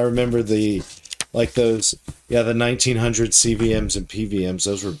huge ones. I remember the 1900 CVMs and PVMs.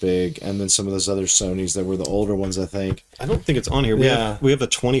 Those were big, and then some of those other Sonys that were the older ones, I think. I don't think it's on here. We have a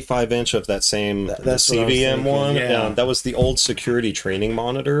 25-inch of that same that's CVM one. Yeah. That was the old security training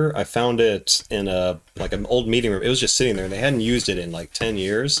monitor. I found it in an old meeting room. It was just sitting there, and they hadn't used it in like 10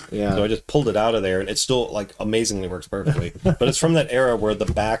 years. Yeah. So I just pulled it out of there, and it still like amazingly works perfectly. But it's from that era where the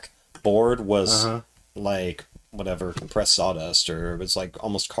back board was like whatever, compressed sawdust, or it was like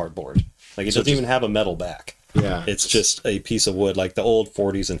almost cardboard. Like, it doesn't even have a metal back. Yeah. It's just a piece of wood. Like, the old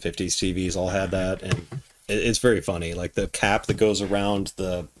 40s and 50s TVs all had that, and it's very funny. Like, the cap that goes around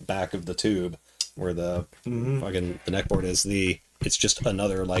the back of the tube, where the fucking the neck board is, it's just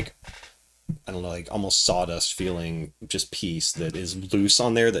another, like, I don't know, like, almost sawdust feeling just piece that is loose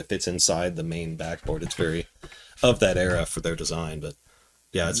on there that fits inside the main backboard. It's very of that era for their design, but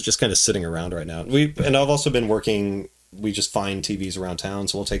yeah, it's just kind of sitting around right now. And I've also been working. We just find TVs around town,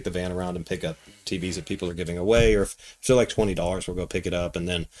 so we'll take the van around and pick up TVs that people are giving away, or if they're like $20, we'll go pick it up, and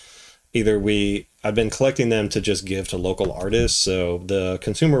then I've been collecting them to just give to local artists. So the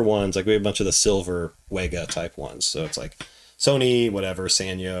consumer ones, like, we have a bunch of the silver Wega type ones, so it's like Sony, whatever,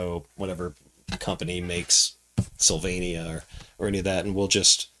 Sanyo, whatever company makes Sylvania or any of that, and we'll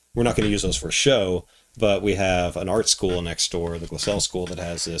just we're not going to use those for show, but we have an art school next door, the Glassell School, that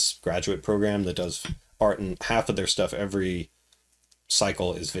has this graduate program that does art, and half of their stuff every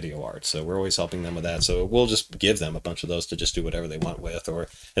cycle is video art. So we're always helping them with that. So we'll just give them a bunch of those to just do whatever they want with, or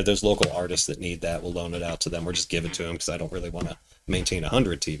if there's local artists that need that, we'll loan it out to them or just give it to them, because I don't really want to maintain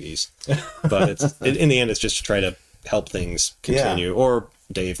 100 TVs. But in the end, it's just to try to help things continue. Yeah. Or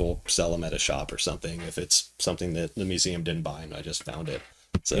Dave will sell them at a shop or something if it's something that the museum didn't buy and I just found it.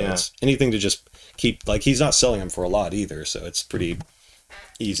 So it's anything to just keep, like, he's not selling them for a lot either, so it's pretty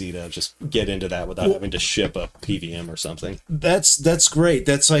easy to just get into that without having to ship a PVM or something. That's great.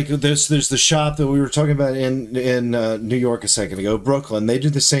 That's like there's the shop that we were talking about in New York a second ago, Brooklyn. They do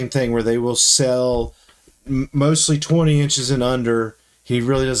the same thing where they will sell mostly 20 inches and under. He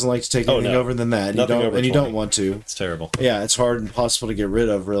really doesn't like to take anything over than that. You don't want to. It's terrible. Yeah, it's hard and impossible to get rid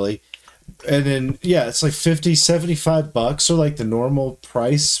of, really. And then, it's like $50, $75 or like the normal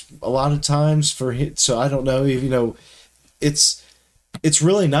price a lot of times for it. So I don't know, it's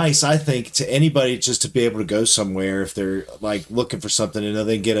really nice, I think, to anybody just to be able to go somewhere if they're like looking for something and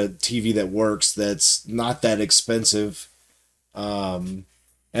they can get a TV that works, that's not that expensive, but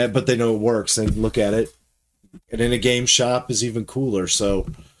they know it works. They look at it, and in a game shop is even cooler. So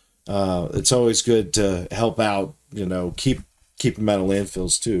it's always good to help out. Keep them out of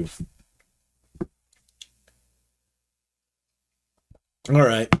landfills too. All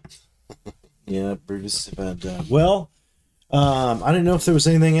right. Yeah, Brutus is about done. Well, I didn't know if there was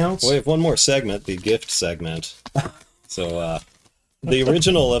anything else. We have one more segment, the gift segment. So the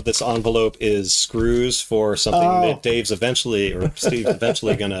original of this envelope is screws for something that Dave's eventually, or Steve's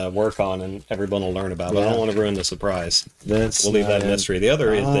eventually going to work on, and everyone will learn about. But I don't want to ruin the surprise. We'll leave that mystery. The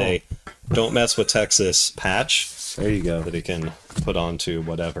other is a "Don't Mess with Texas" patch. There you go. That he can put onto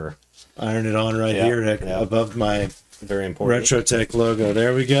whatever. Iron it on here above my very important Retrotech logo.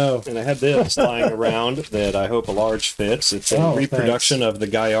 There we go. And I had this lying around that I hope a large fits. It's a reproduction of the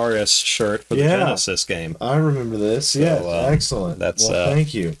Gaiaris shirt for the Genesis game. I remember this. So, excellent. That's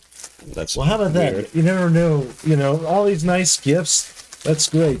thank you. That's how about weird. That? You never know. All these nice gifts. That's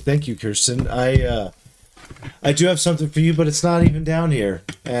great. Thank you, Kirston. I do have something for you, but it's not even down here.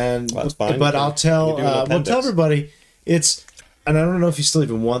 And that's fine. But I'll tell. Tell everybody. It's, and I don't know if you still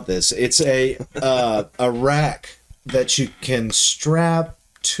even want this. It's a rack that you can strap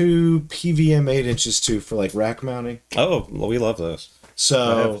two PVM 8 inches to for like rack mounting. Oh, well, we love those. So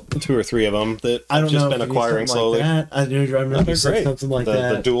I have 2 or 3 of them that I've just been acquiring slowly. Like that. I remember you said something like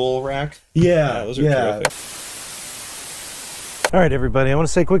that. The dual rack. Yeah, those are terrific. All right, everybody. I want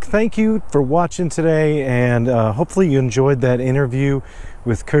to say a quick thank you for watching today, and hopefully you enjoyed that interview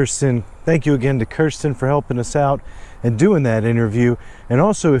with Kirston. Thank you again to Kirston for helping us out and doing that interview. And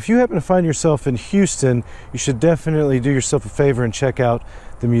also, if you happen to find yourself in Houston, you should definitely do yourself a favor and check out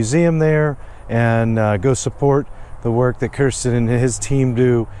the museum there, and go support the work that Kirston and his team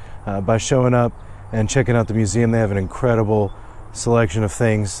do by showing up and checking out the museum. They have an incredible selection of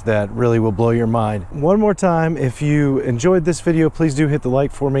things that really will blow your mind. One more time, if you enjoyed this video, please do hit the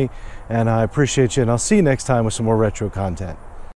like for me, and I appreciate you, and I'll see you next time with some more retro content.